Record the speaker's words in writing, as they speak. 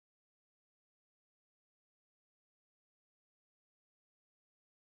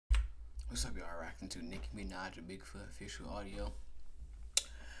What's up, y'all? Rocking to Nicki Minaj and Bigfoot official audio.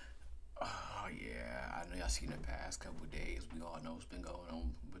 Oh yeah, I know y'all seen the past couple days. We all know what's been going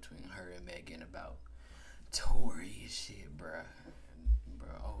on between her and Megan about Tory and shit, bruh.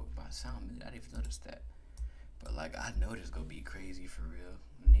 Oh, my sound, I didn't even notice that. But like, I know this gonna be crazy for real.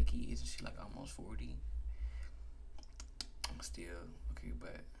 Nicki, isn't she like almost 40? I'm still okay,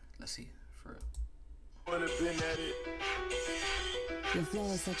 but let's see for real. Your flow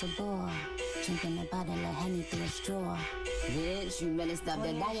is such a bore. Drinking a bottle of honey through a straw. Bitch, you better stop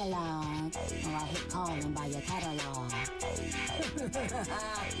the dialogue, or I hit calling by your catalog.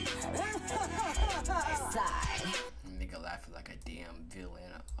 Sigh. Nigga laughing like a damn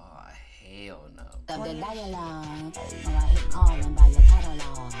villain. Oh, hell no. Stop the dialogue, or I hit calling by your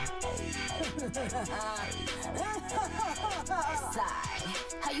catalog. Sigh.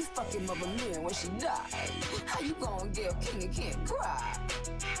 How you fucking mother me when she died? How you gonna get a king and can't cry?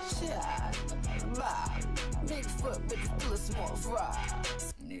 Shit. Bye. Bigfoot, but you still a small fry.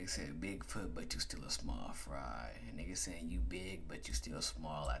 Nigga said Bigfoot, but you still a small fry. Nigga saying you big, but you still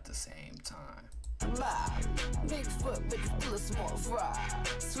small at the same time. Bye. Bigfoot, but you still a small fry.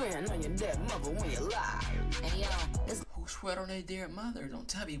 Swearing on your dead mother when you lie. Hey yo, it's who swear on their dead mother? Don't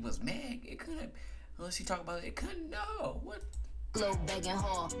tell me it was Meg. It could have, unless you talk about it couldn't know. What? Glow begging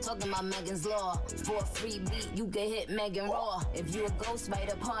whore, talking about Megan's law. For a free beat, you can hit Megan raw. If you a ghost, write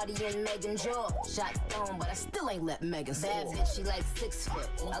a party in Megan's jaw. Shot thrown, but I still ain't let Megan soar. Bad bitch, she like 6 foot.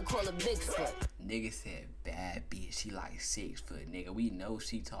 I call her Bigfoot. Nigga said bad bitch, she like 6 foot. Nigga, we know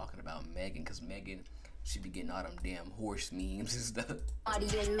she talking about Megan, cause Megan, she be getting all them damn horse memes and stuff. Party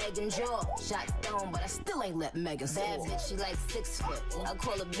in Megan's jaw. Shot thrown, but I still ain't let Megan soar. Bad bitch, she like 6 foot. I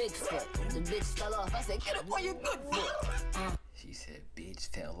call her Bigfoot. The bitch fell off. I said, get up on your good foot. She said, bitch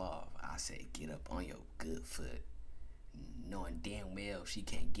fell off. I said, get up on your good foot. Knowing damn well she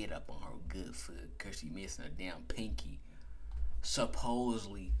can't get up on her good foot because she missing a damn pinky.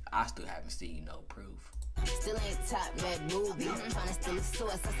 Supposedly, I still haven't seen no proof. Still ain't top red booby. Trying to steal a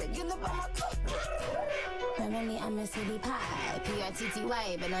source. I said, get up on my good foot. But really, I'm a city pie.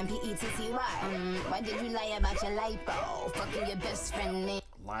 P-R-T-T-Y, but I'm P-E-T-T-Y. Why did you lie about your lipo? Fucking your best friend name.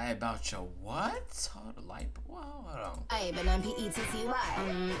 Lie about your what? Hold on, lipo? Hold on. Hey, but I'm P-E-T-T-Y.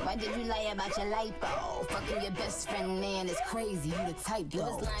 Why did you lie about your lipo? Fucking your best friend, man, is crazy. You the type, you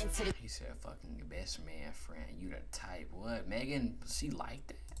was lying to the... He said, fucking your best man friend. You the type. What? Megan, she like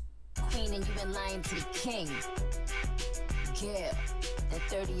that? Queen, and you been lying to the king. Yeah, that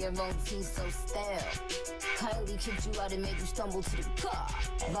 30-year-old teen so stale. Kylie kicked you out and made you stumble to the car.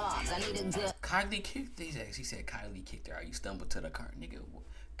 Bobs, I need a good... Kylie kicked? She said Kylie kicked her out. You stumbled to the car. Nigga,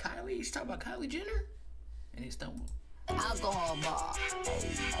 Kylie? You talking about Kylie Jenner? And he stumbled. Alcohol bar.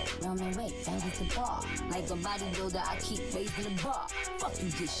 No man, wait, that was the bar. Like a bodybuilder, I keep raising the bar. Fuck you,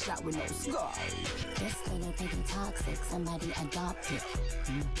 get shot with no scar. This nigga think he toxic, somebody adopted.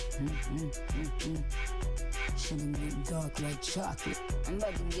 Shouldn't get dark like chocolate. I'm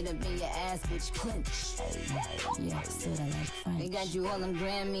about to get up in your ass, bitch, clench. Yeah, sorta like French. They got you all them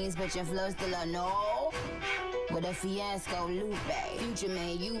Grammys, but your flow still a no. With a fiasco, Lupe. Future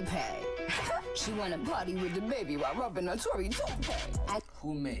man, you pay. She wanna party with the baby while rubbing her Tory toupee.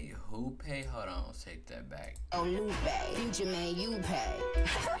 Who made who pay? Hold on, take that back. Oh, Lupe. Future man, you pay.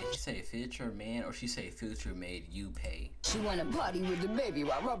 Did she say future man or she say future made you pay? She wanna party with the baby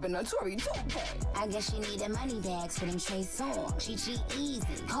while rubbing her Tory toupee. I guess she needed money bags for them Trey songs. She cheat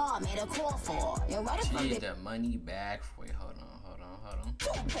easy. Car made a call for. Yo, why the fuck she need the money bag for? Wait, hold on.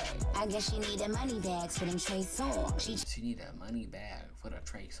 I guess she needed money bags for them Trey songs. She need a money bag for the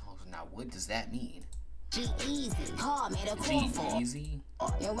Trey songs. Now, what does that mean? G-Eazy, car made a call for. G-Eazy?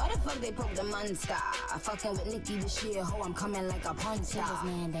 Yo, why the fuck they broke the monster? Fucking with Nicki this year, ho, I'm coming like a puncher. She was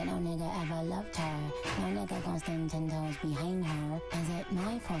mad that no nigga ever loved her. No nigga gon' stand 10 toes behind her. Is it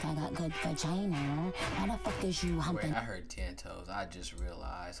my fault I got good vagina? Why the fuck is you humping? Wait, I heard 10 toes. I just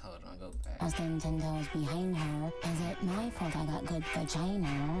realized. Hold on, go back. I stand 10 toes behind her. Is it my fault I got good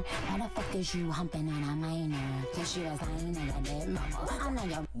vagina? Why the fuck is you humping on a minor? Cause she was lying on your dead mama. I know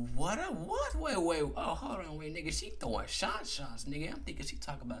your... What? Wait. Oh, hold on, wait, nigga. She throwing shots, nigga. I'm thinking she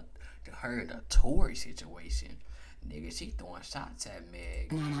talking about the Tory situation. Nigga, she throwing shots at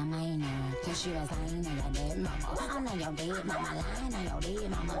Meg. Not a minor, cause she was lying on your dead mama. I know your dead mama, lying on your dead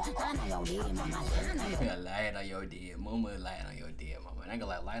mama. I know your dead mama, lying on your dead mama. Lying on your dead mama, lying on your dead mama. And I go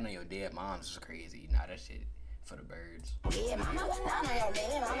like, lying on your dead moms is crazy. Nah, that shit for the birds. Dead mama, lying on your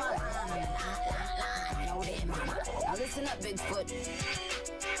dead mama, lying on your dead mama. Now listen up, Bigfoot.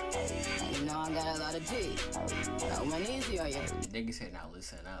 You know I got a lot of tea. I went easy on you. Nigga said, now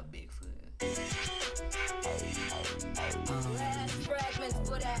listen up, Bigfoot. Last fragments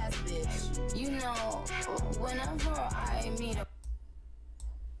foot ass bitch. You know, whenever I meet a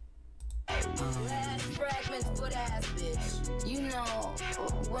last fragment foot ass bitch. You know,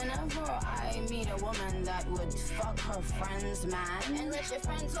 whenever I meet a woman that would fuck her friend's man and let your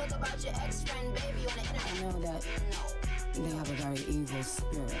friend talk about your ex-friend baby on the internet, I know that they have a very evil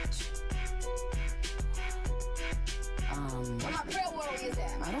spirit. Where my prayer warriors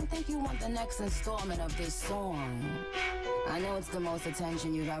at? I don't think you want the next installment of this song. I know it's the most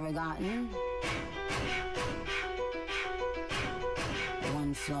attention you've ever gotten.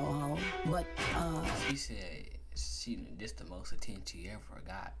 One flow hoe, but She said this the most attention you ever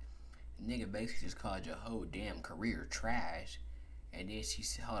got. Nigga basically just called your whole damn career trash. And then she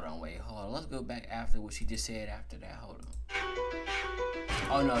said, hold on, let's go back after what she just said after that. Hold on.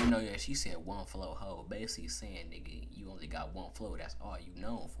 Oh no, yeah, she said one flow hoe. Basically saying, nigga, you only got one flow, that's all you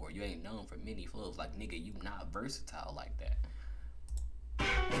known for. You ain't known for many flows. Like, nigga, you not versatile like that.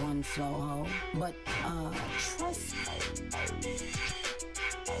 One flow hoe, but trust me.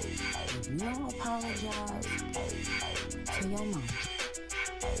 If you don't apologize to your mama.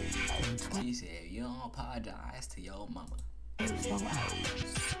 She said, you don't apologize to your mama.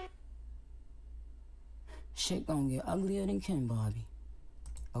 Shit gonna get uglier than Ken, Bobby.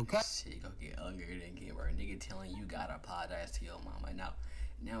 Okay? Shit gonna get uglier than Ken, bro. Nigga telling you gotta apologize to your mama.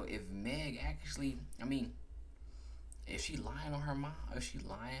 Now, if Meg actually, I mean, if she lying on her mom, if she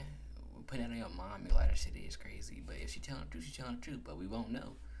lying, put that on your mom, like, that shit is crazy. But if she telling the truth, she telling the truth. But we won't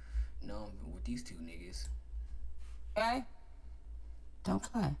know. No, with these two niggas. Okay? Don't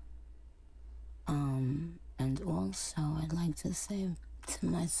cry. And also, I'd like to say to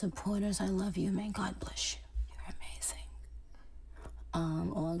my supporters, I love you. May God bless you. You're amazing.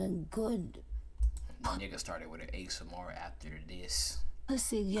 All the good Nigga started with an ASMR after this.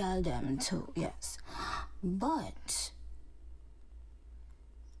 pussy girl them too, yes. But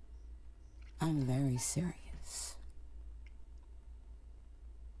I'm very serious.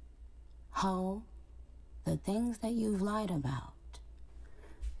 How the things that you've lied about,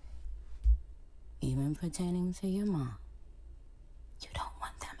 even pertaining to your mom, you don't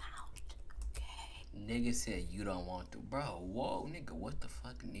want them out, okay? Nigga said you don't want to. Bro, whoa, nigga, what the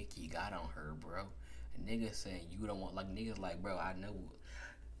fuck Nicki got on her, bro? A nigga saying you don't want, like, niggas like, bro, I know.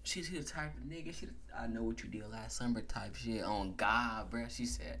 She's the type of nigga, I know what you did last summer type shit on God, bro. She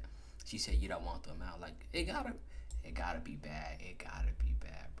said you don't want them out. Like, it gotta be bad. It gotta be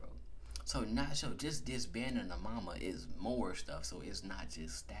bad, bro. So just disbanding the mama is more stuff, so it's not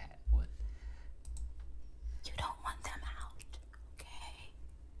just that. What? You don't want them out, okay?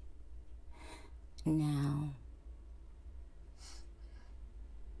 Now,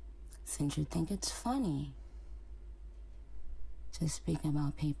 since you think it's funny to speak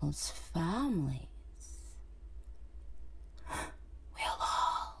about people's families, we'll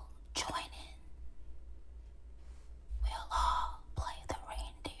all join in. We'll all play the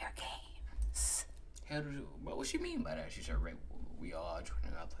reindeer games. Hell, but what she mean by that? She said, we all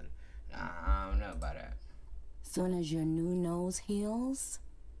joining up. Nah, I don't know about that. Soon as your new nose heals,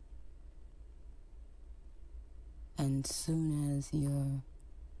 and soon as your...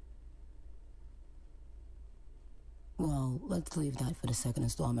 Well, let's leave that for the second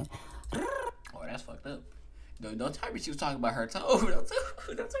installment. Oh, that's fucked up. Don't tell me she was talking about her toe. Don't tell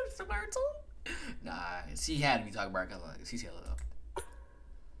me she was talking about her toe. Nah, she had to be talking about her because, like, she said,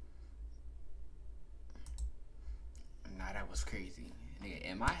 nah, that was crazy. Nigga,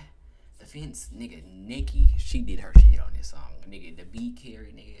 in my defense, nigga, Nicki, she did her shit on this song. Nigga, the beat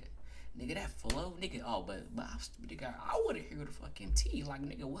carry, nigga, that flow, nigga. Oh, but nigga, I want to hear the fucking tea. Like,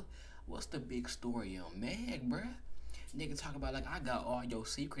 nigga, what's the big story on Meg, bruh? Nigga talk about, like, I got all your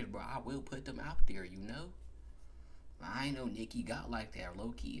secrets, bro. I will put them out there, you know? I ain't know Nicki got like that,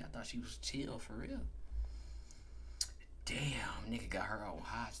 low-key. I thought she was chill, for real. Damn, nigga got her own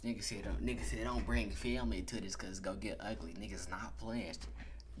hots. Nigga said don't bring family to this because it's gonna get ugly. Niggas not playing.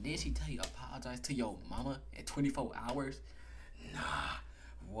 Did she tell you apologize to your mama in 24 hours? Nah,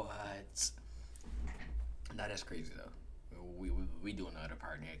 what? Nah, that's crazy, though. We do another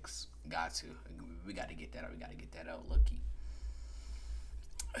part next. We gotta get that out. We gotta get that out. Lucky.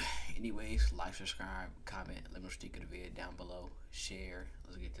 Anyways, like, subscribe, comment, let me know what you think of the video down below. Share.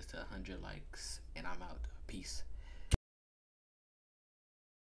 Let's get this to 100 likes. And I'm out. Peace.